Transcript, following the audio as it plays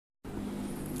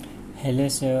Hello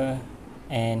sir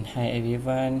and hi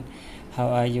everyone.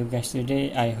 How are you guys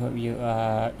today? I hope you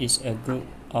are is a good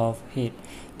of hit.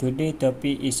 Today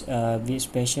topic is a bit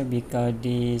special because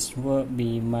this will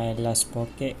be my last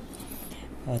pocket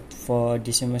for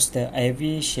this semester. I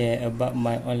will share about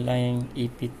my online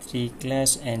EP3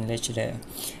 class and lecture.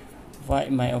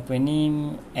 What my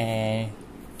opinion and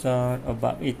thought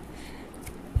about it.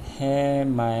 Here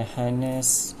my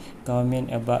honest comment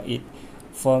about it.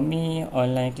 For me,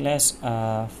 online class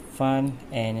are fun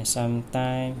and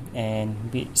sometimes and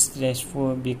bit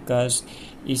stressful because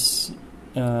this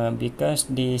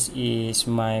is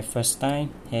my first time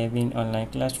having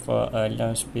online class for a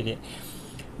long period.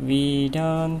 We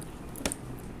don't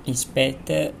expect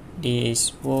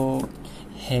this would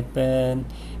happen,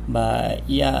 but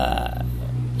yeah,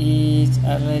 it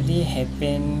already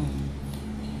happened.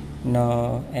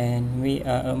 No, and we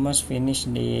are almost finished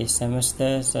the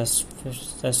semester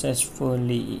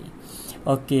successfully.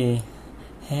 Okay,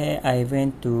 here I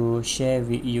want to share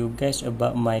with you guys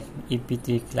about my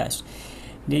EP3 class.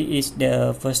 This is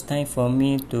the first time for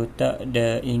me to take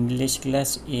the English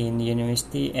class in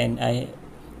university, and I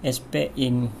expect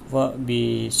it won't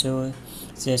be so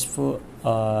stressful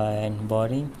and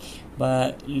boring.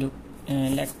 But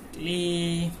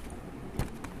luckily,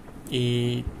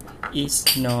 it is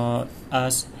not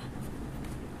as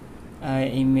I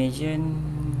imagine.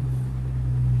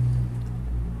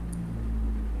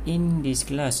 In this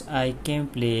class, I can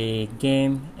play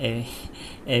game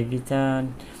every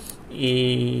time.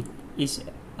 It is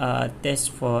a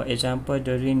test, for example,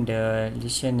 during the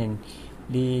listening.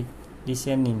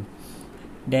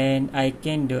 Then I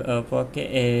can do a pocket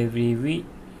every week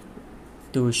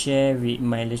to share with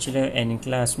my lecturer and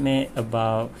classmates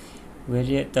about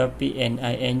various topic, and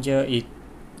I enjoy it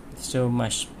so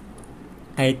much.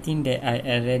 I think that I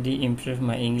already improved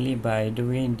my English by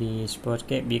doing this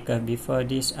podcast, because before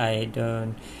this I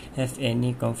don't have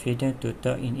any confidence to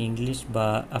talk in English,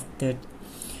 but after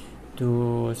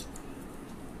 12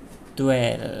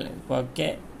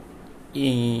 podcast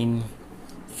in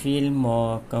feel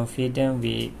more confident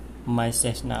with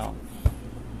myself now.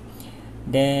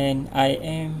 Then I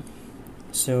am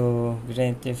so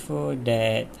grateful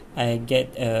that I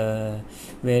get a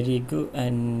very good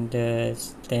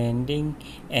understanding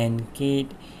and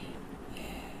kid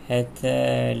had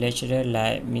a lecturer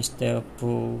like Mr.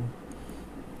 Pooh.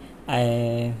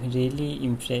 I really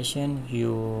impression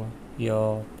your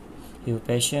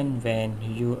passion when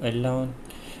you alone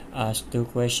ask two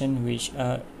questions which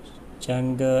are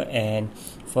younger, and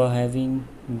for having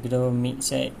grow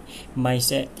mindset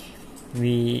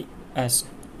we as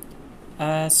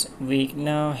we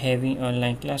now having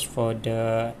online class for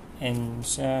the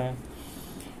answer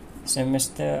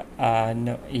semester are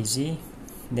not easy.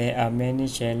 There are many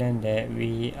challenges that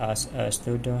we as a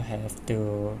student have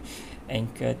to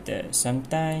encounter.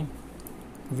 Sometimes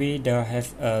we don't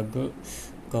have a good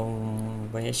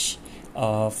coverage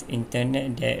of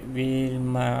internet that will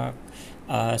mark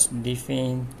us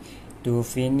different to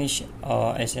finish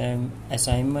our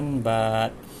assignment,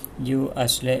 but you are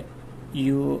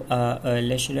a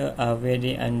lecturer are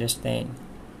very understand.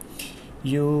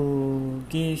 You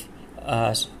give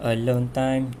us a long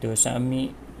time to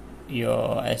submit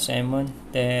your assignment,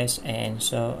 test, and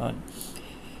so on.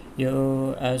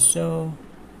 You also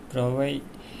provide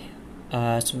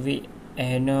us with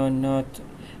a note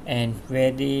and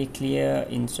very clear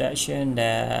instruction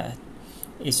that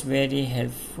is very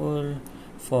helpful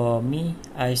for me.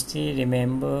 I still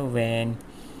remember when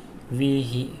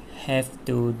we have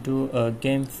to do a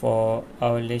game for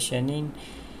our listening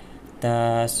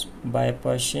task by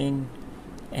pushing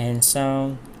and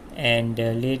sound and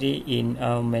the lyric in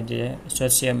our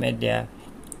social media.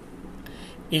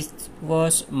 It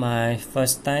was my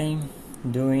first time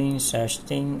doing such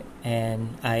thing,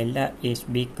 and I like it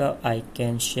because I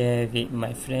can share with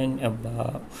my friend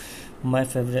about my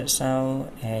favorite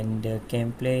sound, and they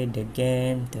can play the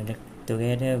game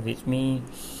together with me.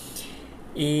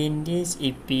 In this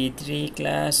EP3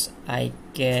 class, I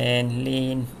can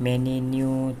learn many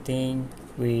new things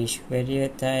with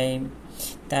various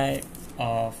type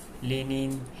of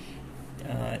learning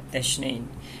technique.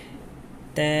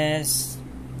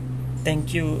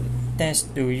 Thank you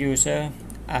to you, sir.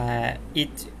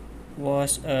 It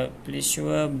was a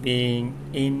pleasure being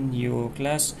in your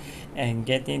class and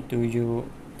getting to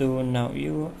know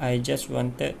you. I just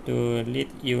wanted to let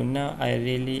you know I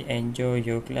really enjoy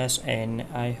your class, and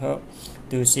I hope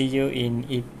to see you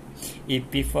in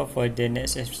EP4 for the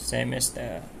next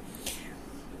semester.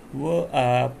 Words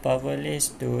are powerless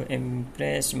to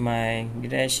impress my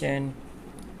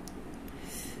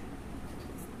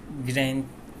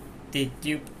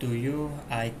gratitude to you.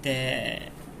 I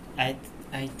thank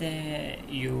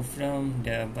you from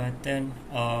the bottom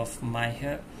of my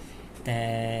heart.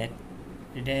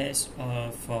 That's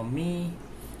all for me.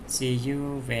 See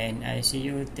you when I see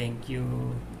you. Thank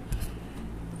you.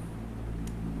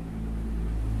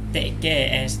 Take care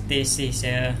and stay safe,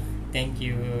 sir. Thank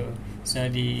you.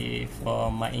 Sorry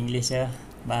for my English, sir.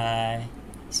 Bye.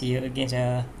 See you again,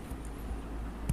 sir.